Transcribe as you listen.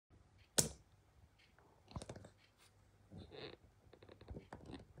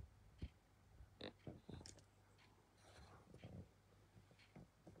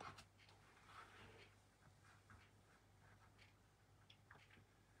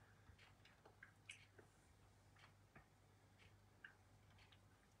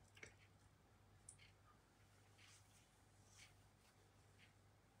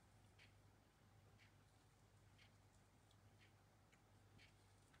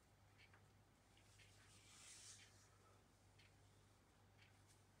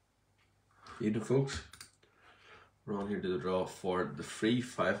Evening folks, we're on here to the draw for the free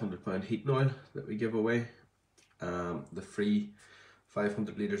 £500 heating oil that we give away, the free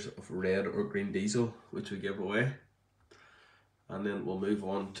 500 litres of red or green diesel which we give away, and then we'll move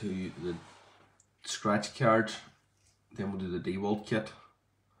on to the scratch card, then we'll do the DeWalt kit,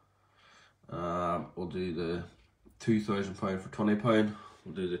 we'll do the £2,000 for £20,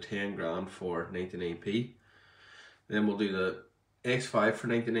 we'll do the 10 grand for 99p, then we'll do the X5 for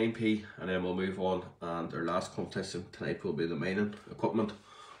 99p, and then we'll move on, and our last competition tonight will be the mining equipment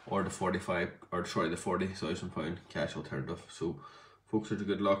or the £40,000 cash alternative. So folks, it's a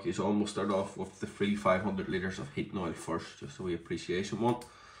good luck. So we'll start off with the free 500 litres of heating oil first, just a wee appreciation one.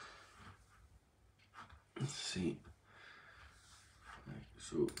 Let's see.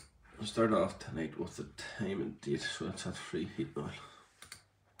 So we'll start off tonight with the time and date, so that's that free heating oil.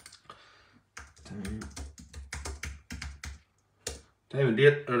 Time and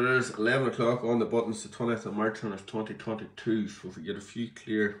date, it is 11 o'clock on the buttons, the 20th of March and it's 2022. So if we get a few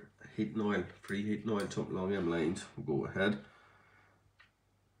clear heating oil, free heating oil, something along them lines, we'll go ahead.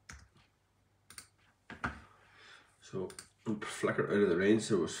 So flicker out of the range,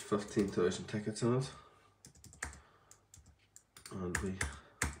 there was 15,000 tickets in it, and we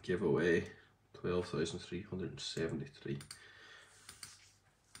give away 12,373.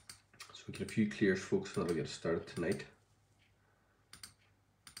 So we get a few clears folks, that'll get started tonight.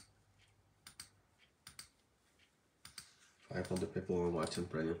 $500 people on watching,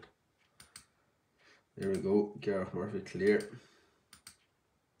 brilliant. There we go, Gareth Murphy clear,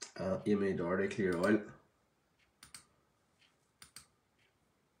 Amy Doherty clear oil,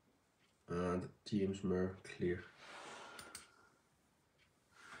 and James Maher clear.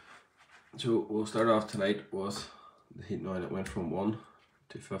 So we'll start off tonight with the heating oil that went from 1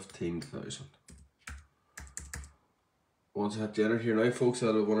 to 15,000. Once I hit generator here now folks,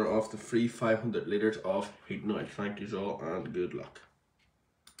 I'll have a winner off the free 500 litres of heating oil. Thank you all and good luck.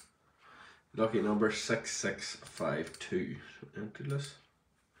 Lucky number 6652. So entryless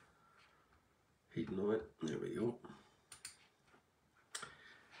heating oil, there we go.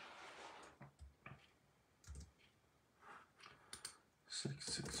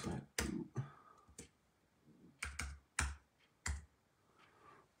 Six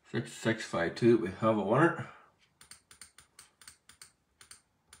 6652, we have a winner.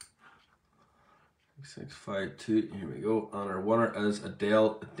 652, here we go, and our winner is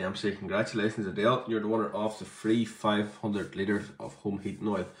Adele Dempsey. Congratulations Adele, you're the winner of the free 500 litres of home heating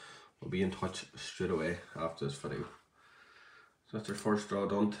oil. We'll be in touch straight away after this video. So that's our first draw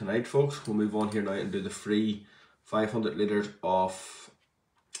done tonight folks. We'll move on here now and do the free 500 litres of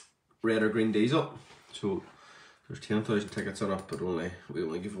red or green diesel. So there's 10,000 tickets on it, but we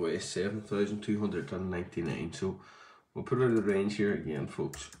only give away 7,299. So we'll put it in the range here again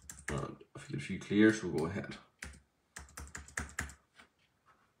folks. And if you get a few clears, we'll go ahead.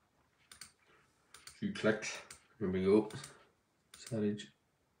 A few clicks, here we go. Savage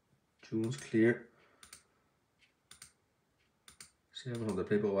Jones clear. 700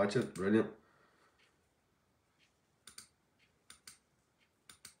 people watch it, brilliant.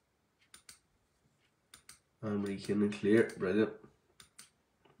 Anne-Marie Kinnan clear, brilliant.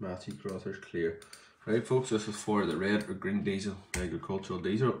 Matthew Crothers clear. Right folks, this is for the red or green diesel, agricultural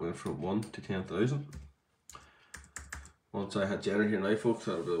diesel. It went from 1 to 10,000. Once I hit generator here now folks,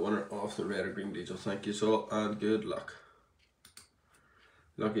 I'll be the winner of the red or green diesel. Thank you so and good luck.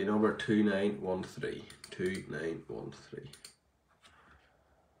 Lucky number 2913. 2913.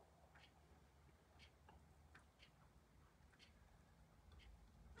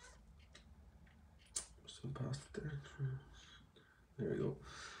 So past it there. There we go.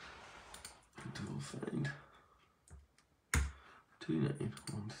 We'll find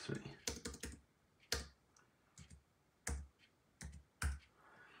 2913.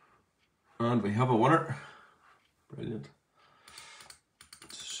 And we have a winner. Brilliant.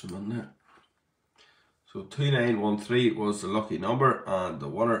 Just zoom in there. So 2913 was the lucky number, and the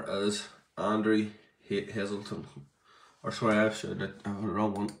winner is Andrew Hazelton. Or sorry, I have the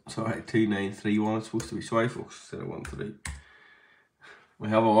wrong one. Sorry, 2931. It's supposed to be, sorry folks, instead of 13. We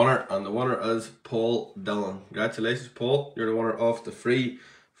have a winner, and the winner is Paul Dillon. Congratulations Paul, you're the winner of the free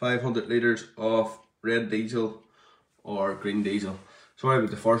 500 litres of red diesel or green diesel. Sorry about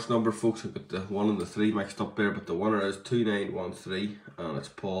the first number folks, I got the 1 and the 3 mixed up there, but the winner is 2913 and it's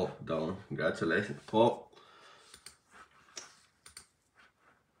Paul Dillon. Congratulations Paul.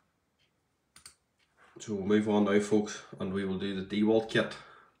 So we'll move on now folks, and we will do the DeWalt kit.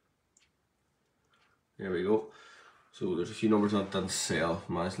 There we go. So there's a few numbers that didn't sell.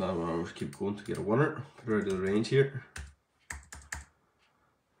 Managed to keep going to get a winner. Put her out of the range here.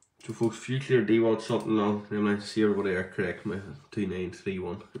 So folks, if you clear DeWalt something along, then I see everybody are correct, my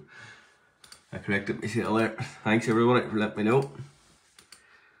 2931. I corrected myself there. Thanks everybody for letting me know.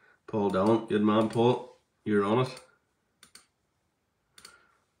 Paul Dillon, good man Paul, you're on it.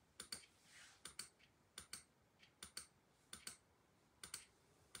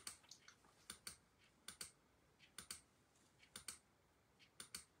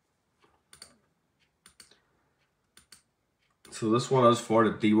 So this one is for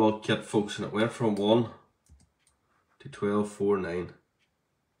the DeWalt kit folks, and it went from 1 to 1249.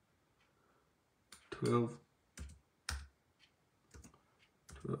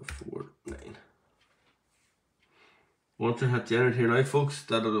 1249. Once I hit generate here now folks,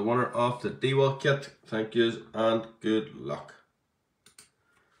 that is the winner of the DeWalt kit. Thank yous and good luck.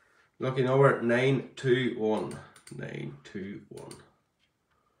 Lucky number 921. 921.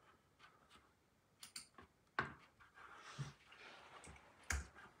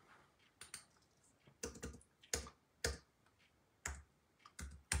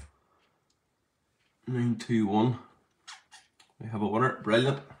 We have a winner,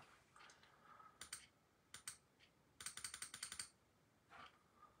 brilliant.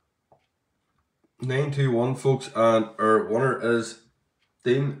 (921) folks, and our winner is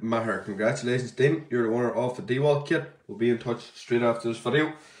Deane Maher. Congratulations Deane, you're the winner of the DeWalt kit. We'll be in touch straight after this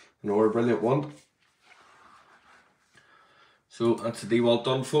video. Another brilliant one. So that's the DeWalt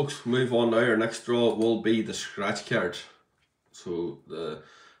done folks. Move on now. Our next draw will be the scratch card. So the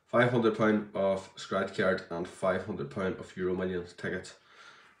 £500 of scratch card and £500 of EuroMillions tickets.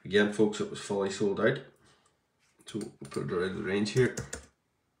 Again folks, it was fully sold out. So we'll put it around the range here.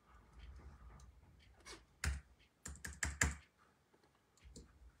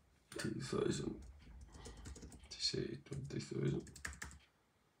 2,000. To say 20,000.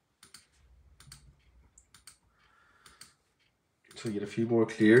 So you get a few more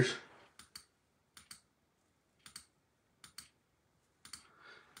clears.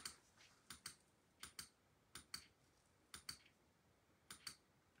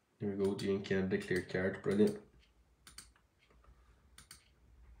 There we go, Deane Kennedy clear card, brilliant.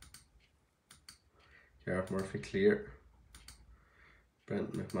 Gareth Murphy clear.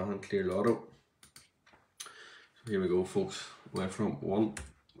 Brent McMahon clear lotto. So here we go folks, went from 1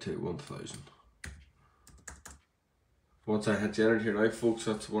 to 1,000. Once I hit generate here now folks,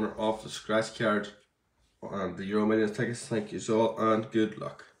 that's the winner of the scratch card and the EuroMillions tickets. Thank you all and good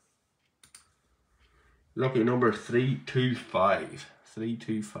luck. Lucky number 325.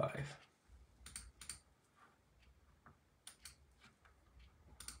 325.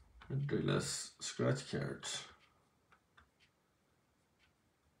 And do less scratch cards.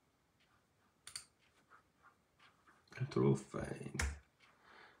 Control find.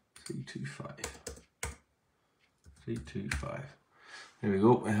 325. 325. There we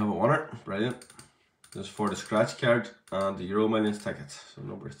go, I have a winner. Brilliant. This is for the scratch card and the EuroMillions tickets. So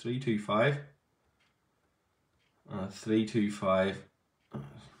number 325. 325.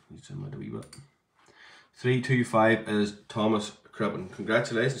 Need to a wee bit. 325 is Thomas Cribbin.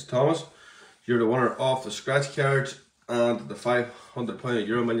 Congratulations Thomas. You're the winner of the scratch cards and the £500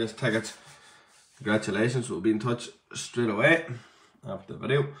 EuroMillions tickets. Congratulations. We'll be in touch straight away after the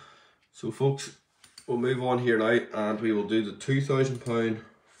video. So folks, we'll move on here now and we will do the £2,000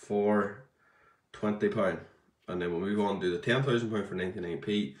 for £20, and then we'll move on to do the £10,000 for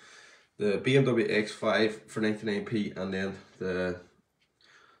 99p, the BMW X5 for 99p, and then the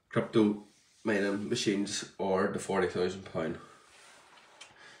crypto mining machines or the £40,000.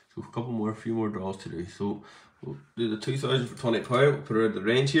 So a few more draws to do. So we'll do the 2,000 for £20. We'll put it out the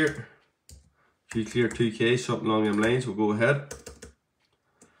range here. If you clear 2k, something along them lines, we'll go ahead.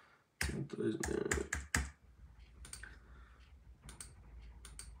 10,000.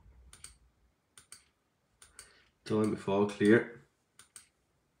 Don't let me fall clear.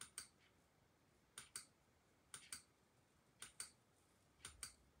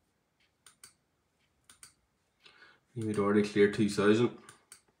 You'd already clear 2,000.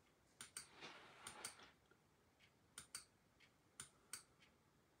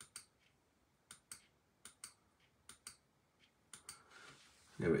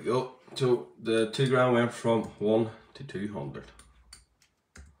 There we go. So the £2,000 went from 1 to 200.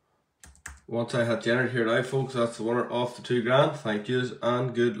 Once I had generate here now folks, that's the winner of the £2,000. Thank yous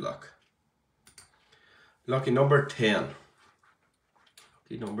and good luck. Lucky number 10.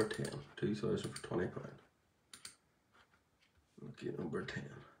 Lucky number 10. 2,000 for £20. Lucky number 10.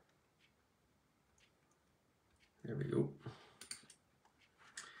 There we go.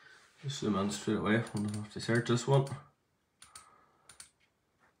 Just zoom in straight away. I'm gonna have to search this one.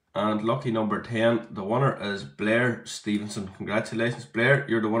 And lucky number 10, the winner is Blair Stevenson. Congratulations, Blair.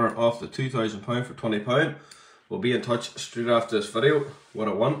 You're the winner of the £2,000 for £20. We'll be in touch straight after this video. What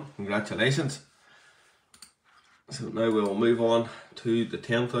a win. Congratulations. So now we'll move on to the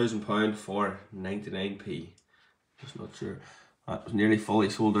 £10,000 for 99p. Just not sure. That was nearly fully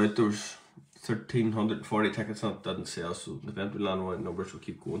sold out. There was 1,340 tickets that didn't sell, so the event will land on numbers will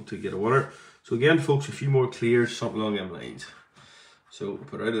keep going to get a winner. So again, folks, a few more clears, something along them lines. So we'll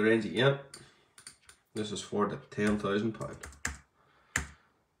put out of the range again. This is for the £10,000.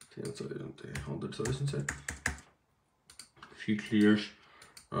 10,000 to 100,000, say. A few clears,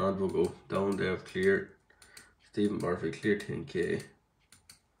 and we'll go down there, clear. Stephen Murphy, clear 10k.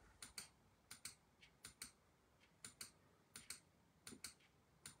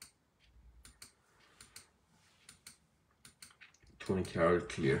 £20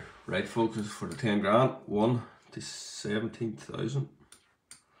 clear. Right, folks, this is for the 10 grand. 1 to 17,000.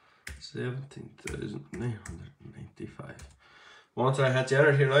 17,995. Once I had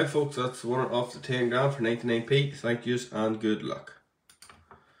entered here now, folks, that's the winner off the 10 grand for 99p. Thank yous and good luck.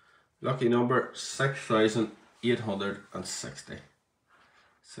 Lucky number 6,860.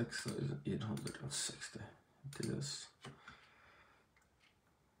 6,860. Do this.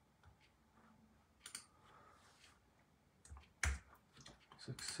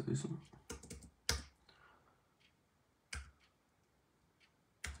 $6,000.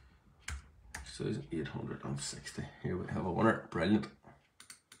 $860. Here we have a winner. Brilliant.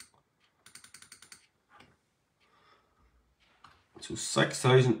 So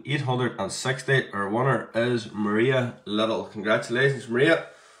 6,860. Our winner is Maria Lyttle. Congratulations, Maria.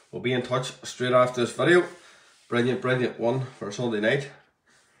 We'll be in touch straight after this video. Brilliant, brilliant one for Sunday night.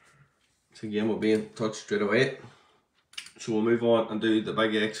 So again, we'll be in touch straight away. So we'll move on and do the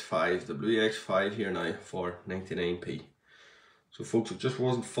big X5, the blue X5 here now for 99p. So folks, it just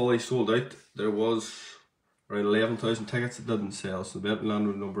wasn't fully sold out. There was around 11,000 tickets that didn't sell. So the bet and land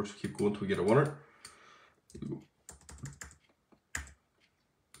numbers keep going till we get a winner.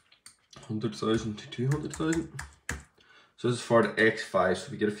 100,000 to 200,000. So this is for the X5. So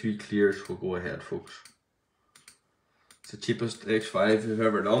if we get a few clears, we'll go ahead, folks. It's the cheapest X5 we've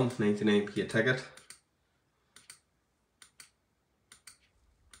ever done, 99p a ticket.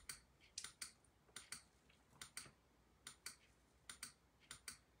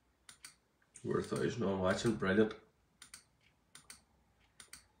 Worth 1,000 on watching, brilliant.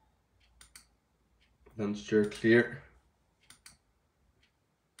 Leinster clear.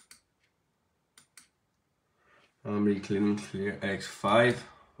 Amity clean clear X5.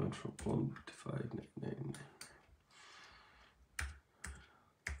 Went from 1 to 599.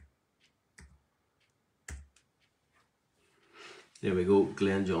 There we go,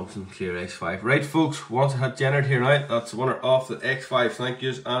 Glenn Johnson, clear X5. Right, folks, once I had generated here now, that's the winner of the X5. Thank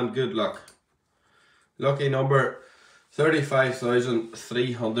yous and good luck. Lucky number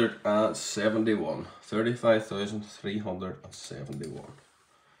 35,371. 35,371.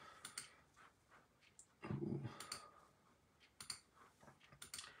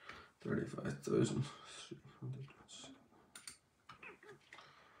 35,300.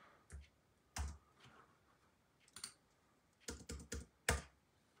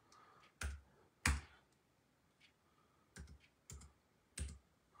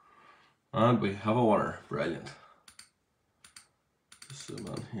 And we have a winner. Brilliant. Just zoom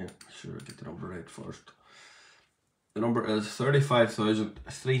in here. Make sure I get the number right first. The number is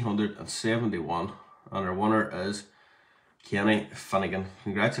 35,371, and our winner is Kenny Finnegan.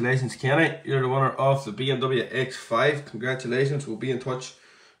 Congratulations, Kenny. You're the winner of the BMW X5. Congratulations. We'll be in touch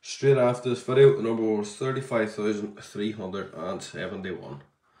straight after this video. The number was 35,371.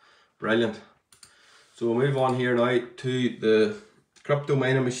 Brilliant. So we'll move on here now to the crypto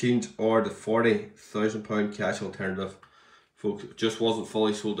mining machines or the £40,000 cash alternative. Folks, it just wasn't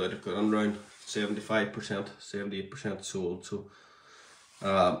fully sold out. It got in around 75%, 78% sold. So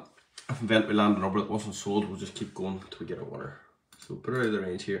if event we land a number that wasn't sold, we'll just keep going until we get a winner. So put it out of the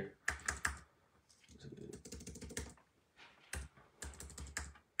range here.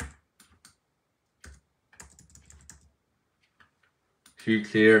 Few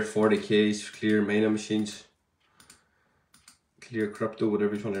clear 40Ks, clear mining machines, clear crypto,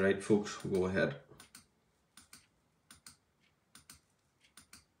 whatever you want to write, folks, we'll go ahead.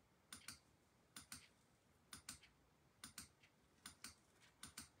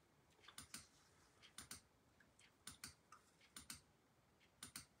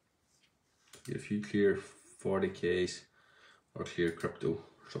 Get a few clear 40Ks or clear crypto,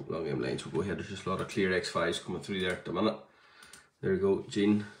 something along them lines. We'll go ahead. There's just a lot of clear X5s coming through there at the minute. There we go,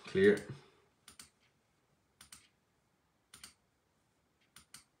 Deane, clear.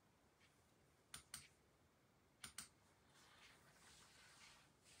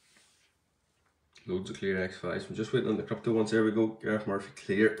 loads of clear X5s. I'm just waiting on the crypto ones. There we go. Gareth Murphy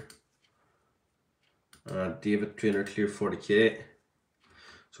clear. And David Trainer clear 40k.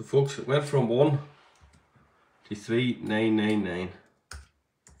 So folks, it went from 1 to 3999.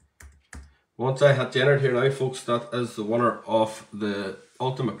 Once I had generated here now, folks, that is the winner of the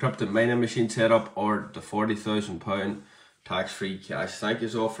Ultimate Crypto Mining Machine setup, or the £40,000 tax-free cash. Thank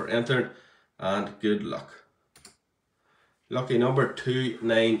you all for entering, and good luck. Lucky number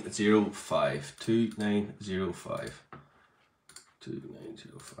 2905. 2905.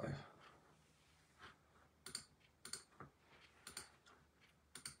 2905.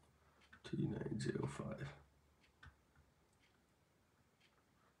 T905.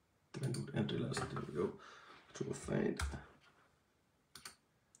 Then enter last. There we go. So we'll find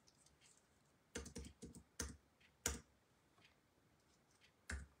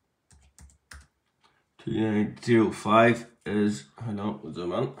 2905 is, hold on, we'll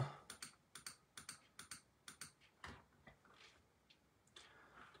zoom in.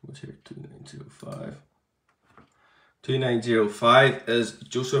 What's here? 2905. 2905 is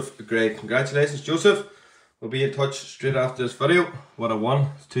Joseph Gray. Congratulations, Joseph. We'll be in touch straight after this video. What a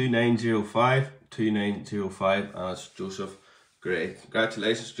one. It's 2905, 2905, and it's Joseph Gray.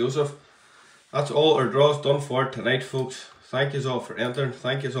 Congratulations, Joseph. That's all our draws done for tonight, folks. Thank you all for entering.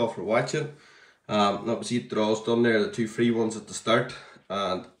 Thank you all for watching. That was 8 draws done there. The 2 free ones at the start,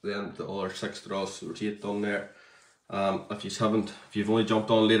 and then the other 6 draws. So there's 8 done there. If you've only jumped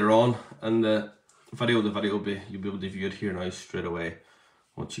on later on in the video will be, you'll be able to view it here now straight away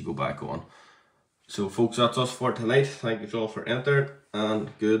once you go back on. So folks, that's us for tonight. Thank you all for entering,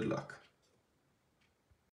 and good luck.